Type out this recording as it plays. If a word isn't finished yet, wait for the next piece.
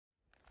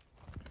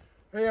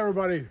Hey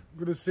everybody,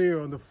 good to see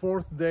you on the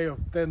fourth day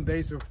of 10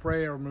 days of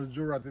prayer of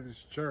Mildura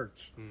Adventist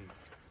Church.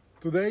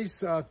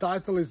 Today's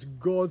title is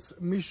God's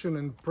Mission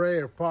and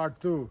Prayer Part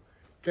 2.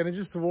 Can I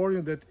just warn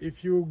you that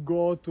if you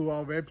go to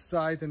our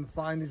website and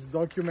find this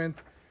document,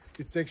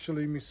 it's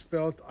actually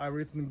misspelled. I've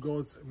written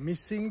God's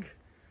Missing.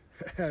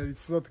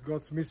 It's not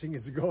God's Missing,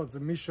 it's God's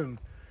Mission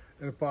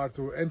and Part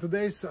 2. And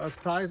today's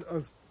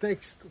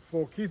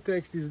key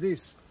text is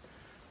this.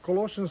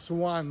 Colossians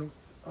 1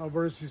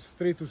 verses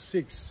 3 to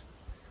 6.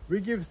 We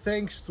give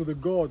thanks to the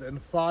God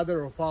and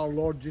Father of our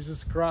Lord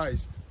Jesus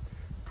Christ,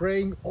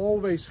 praying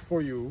always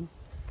for you,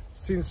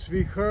 since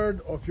we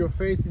heard of your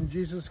faith in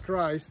Jesus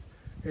Christ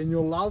and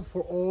your love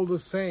for all the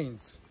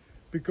saints,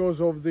 because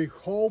of the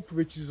hope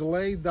which is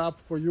laid up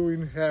for you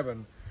in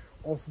heaven,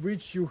 of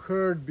which you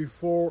heard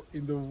before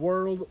in the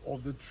world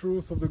of the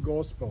truth of the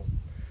gospel,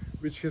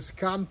 which has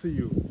come to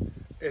you,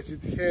 as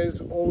it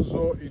has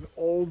also in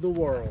all the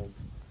world,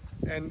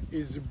 and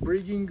is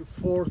bringing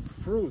forth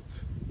fruit,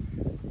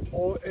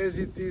 or as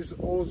it is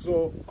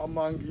also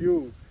among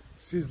you,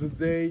 since the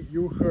day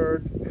you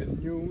heard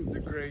and knew the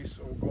grace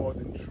of God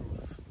in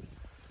truth.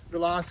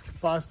 We'll ask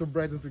Pastor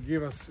Brendan to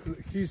give us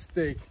his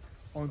take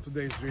on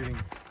today's reading.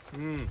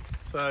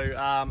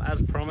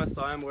 As promised,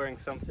 I am wearing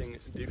something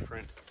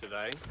different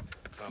today.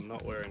 I'm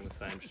not wearing the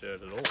same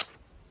shirt at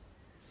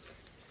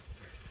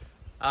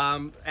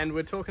all. And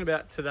we're talking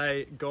about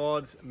today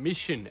God's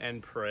mission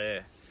and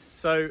prayer.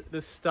 So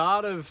the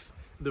start of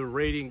the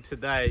reading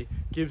today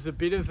gives a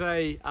bit of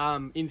a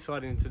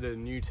insight into the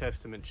New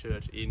Testament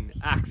church in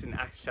Acts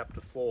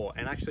chapter 4.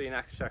 And actually in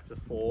Acts chapter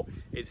 4,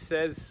 it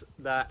says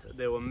that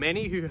there were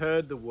many who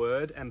heard the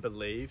word and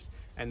believed,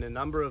 and the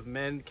number of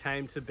men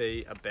came to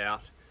be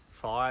about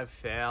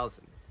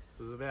 5,000.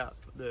 So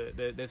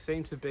there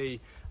seemed to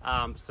be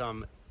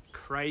some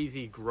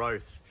crazy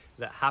growth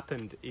that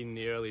happened in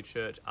the early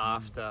church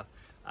after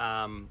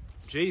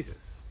Jesus.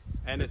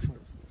 And it's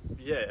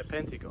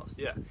Pentecost,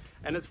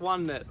 and it's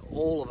one that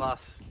all of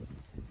us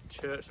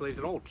church leaders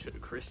and all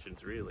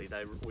Christians really,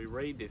 we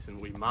read this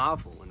and we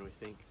marvel and we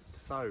think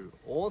it's so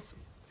awesome.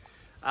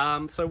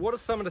 So what are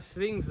some of the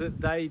things that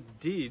they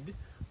did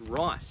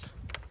right?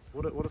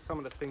 What are some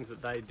of the things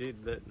that they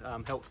did that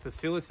helped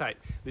facilitate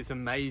this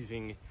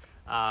amazing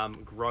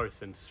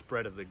growth and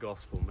spread of the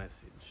gospel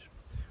message?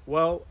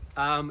 Well,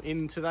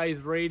 in today's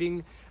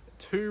reading,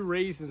 two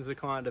reasons are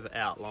kind of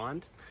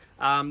outlined.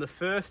 The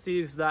first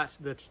is that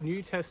the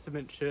New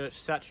Testament church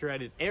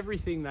saturated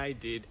everything they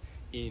did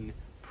in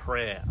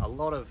prayer. A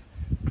lot of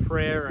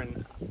prayer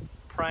and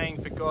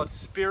praying for God's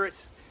Spirit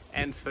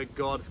and for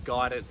God's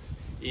guidance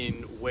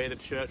in where the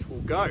church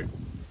will go.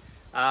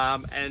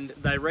 And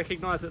they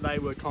recognized that they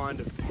were kind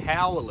of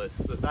powerless,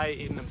 that they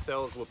in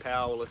themselves were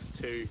powerless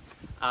to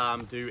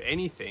do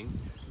anything,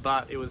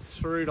 but it was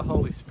through the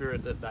Holy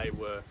Spirit that they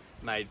were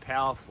made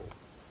powerful.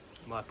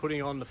 By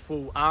putting on the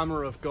full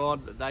armor of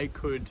God, that they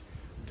could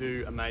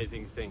do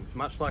amazing things.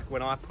 Much like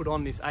when I put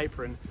on this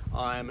apron,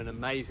 I am an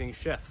amazing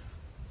chef.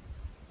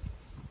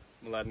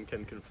 Mladen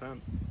can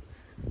confirm.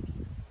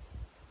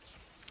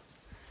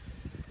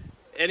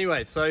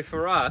 Anyway, so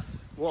for us,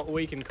 what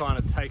we can kind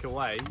of take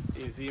away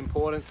is the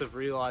importance of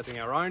realizing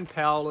our own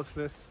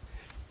powerlessness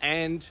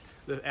and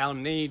our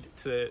need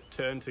to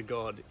turn to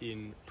God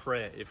in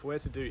prayer. If we're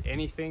to do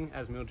anything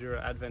as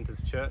Mildura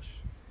Adventist Church,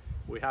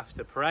 we have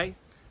to pray,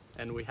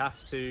 and we have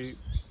to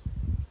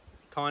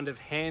kind of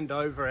hand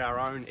over our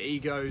own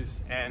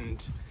egos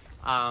and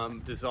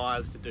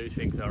desires to do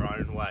things our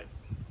own way.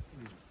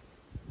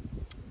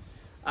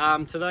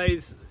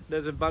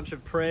 There's a bunch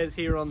of prayers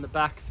here on the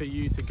back for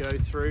you to go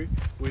through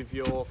with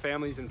your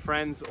families and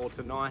friends, or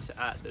tonight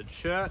at the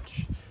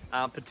church.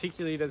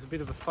 Particularly, there's a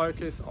bit of a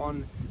focus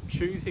on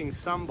choosing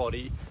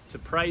somebody to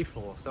pray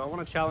for. So I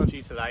want to challenge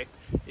you today.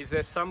 Is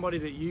there somebody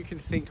that you can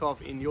think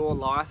of in your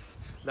life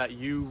that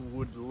you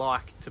would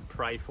like to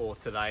pray for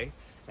today?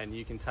 And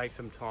you can take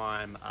some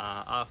time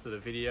after the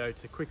video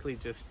to quickly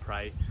just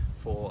pray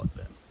for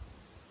them.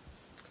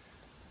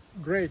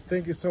 Great,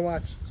 thank you so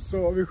much.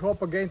 So we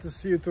hope again to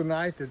see you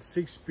tonight at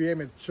 6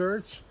 p.m. at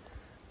church.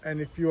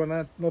 And if you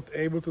are not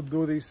able to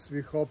do this,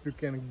 we hope you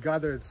can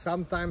gather at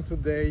some time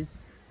today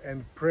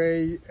and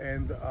pray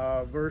and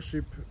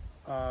worship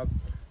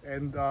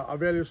and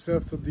avail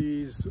yourself to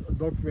these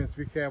documents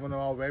we have on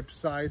our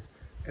website,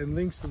 and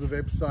links to the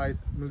website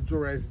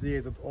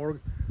mildurasda.org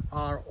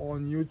are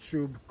on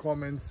YouTube,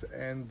 comments,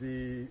 and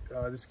the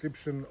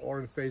description, or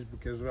on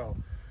Facebook as well.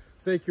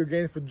 Thank you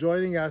again for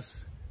joining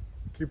us.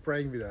 Keep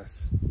praying with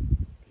us.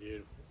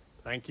 Beautiful.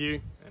 Thank you,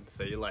 and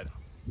see you later.